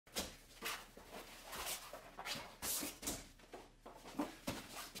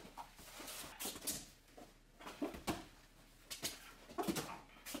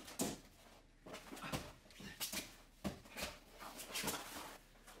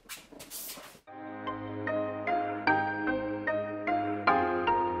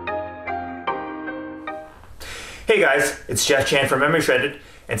Hey guys, it's Jeff Chan from Memory Shredded,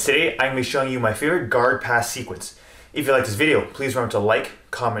 and today I'm going to be showing you my favorite guard pass sequence. If you like this video, please remember to like,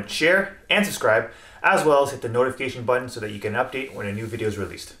 comment, share, and subscribe, as well as hit the notification button so that you get an update when a new video is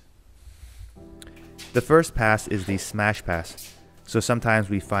released. The first pass is the smash pass, so sometimes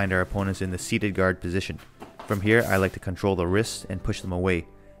we find our opponents in the seated guard position. From here, I like to control the wrists and push them away.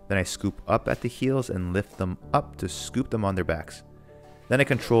 Then I scoop up at the heels and lift them up to scoop them on their backs. Then I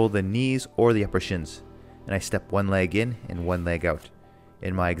control the knees or the upper shins, and I step one leg in and one leg out.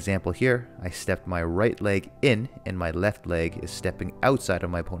 In my example here, I stepped my right leg in and my left leg is stepping outside of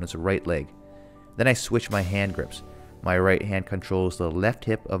my opponent's right leg. Then I switch my hand grips. My right hand controls the left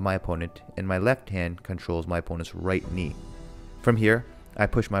hip of my opponent and my left hand controls my opponent's right knee. From here, I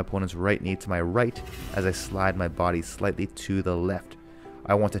push my opponent's right knee to my right as I slide my body slightly to the left.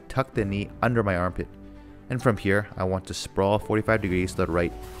 I want to tuck the knee under my armpit. And from here, I want to sprawl 45 degrees to the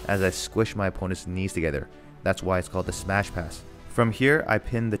right as I squish my opponent's knees together. That's why it's called the smash pass. From here, I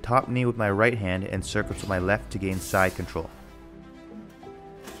pin the top knee with my right hand and circle to my left to gain side control.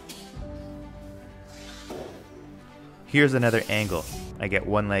 Here's another angle. I get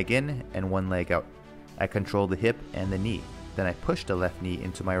one leg in and one leg out. I control the hip and the knee. Then I push the left knee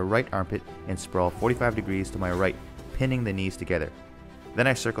into my right armpit and sprawl 45 degrees to my right, pinning the knees together. Then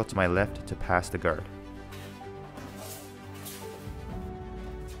I circle to my left to pass the guard.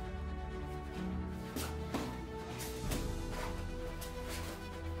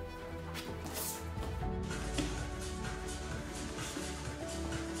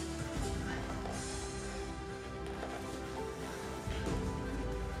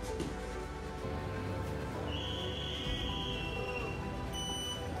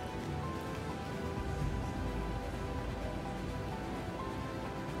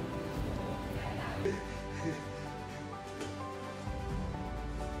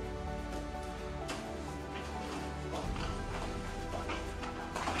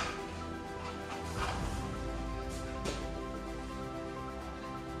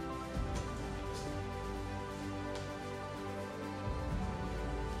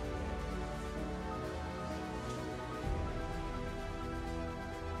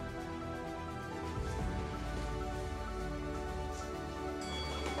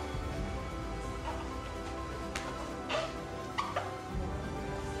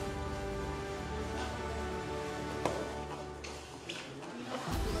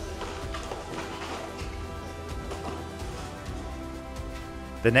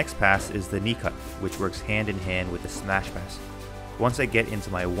 The next pass is the knee cut, which works hand in hand with the smash pass. Once I get into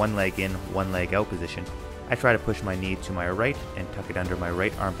my one leg in, one leg out position, I try to push my knee to my right and tuck it under my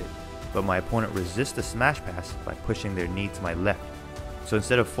right armpit, but my opponent resists the smash pass by pushing their knee to my left. So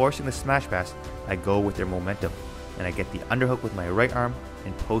instead of forcing the smash pass, I go with their momentum, and I get the underhook with my right arm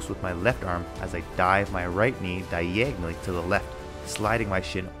and post with my left arm as I dive my right knee diagonally to the left, sliding my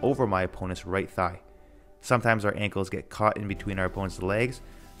shin over my opponent's right thigh. Sometimes our ankles get caught in between our opponent's legs,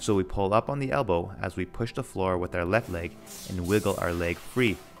 so we pull up on the elbow as we push the floor with our left leg and wiggle our leg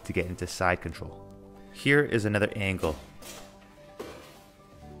free to get into side control. Here is another angle.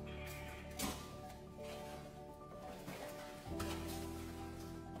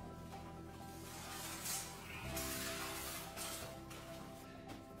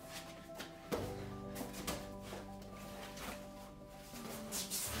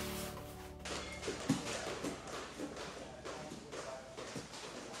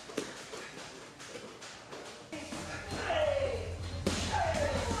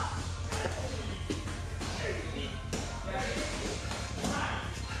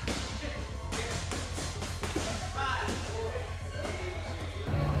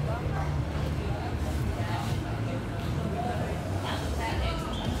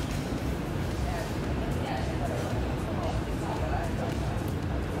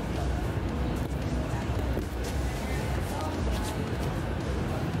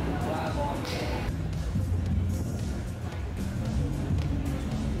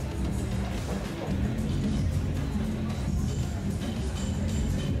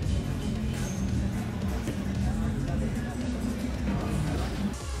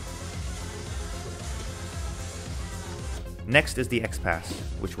 Next is the X pass,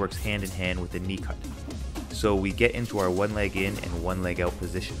 which works hand in hand with the knee cut. So we get into our one leg in and one leg out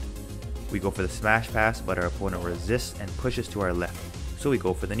position. We go for the smash pass, but our opponent resists and pushes to our left, so we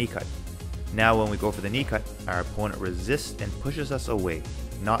go for the knee cut. Now when we go for the knee cut, our opponent resists and pushes us away,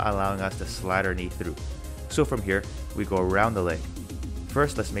 not allowing us to slide our knee through. So from here, we go around the leg.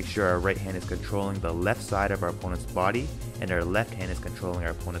 First, let's make sure our right hand is controlling the left side of our opponent's body and our left hand is controlling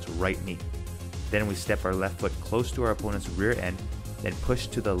our opponent's right knee. Then we step our left foot close to our opponent's rear end Then push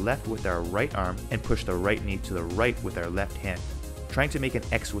to the left with our right arm and push the right knee to the right with our left hand, trying to make an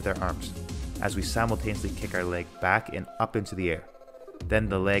X with our arms, as we simultaneously kick our leg back and up into the air. Then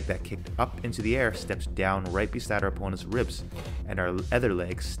the leg that kicked up into the air steps down right beside our opponent's ribs, and our other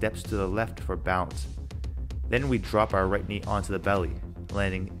leg steps to the left for balance. Then we drop our right knee onto the belly,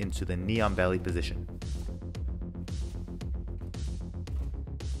 landing into the knee on belly position.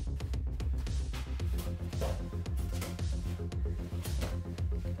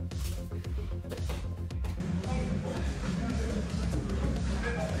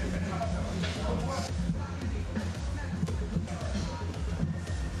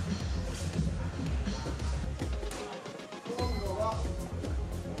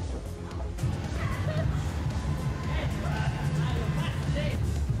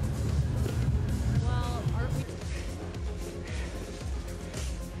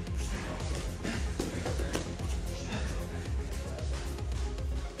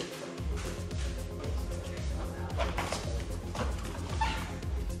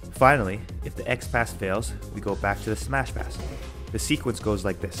 Finally, if the X pass fails, we go back to the smash pass. The sequence goes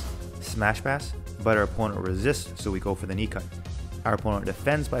like this: smash pass, but our opponent resists, so we go for the knee cut. Our opponent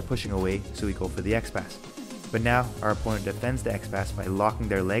defends by pushing away, so we go for the X pass. But now, our opponent defends the X pass by locking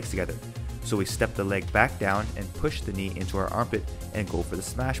their legs together, so we step the leg back down and push the knee into our armpit and go for the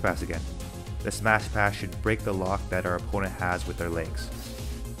smash pass again. The smash pass should break the lock that our opponent has with their legs.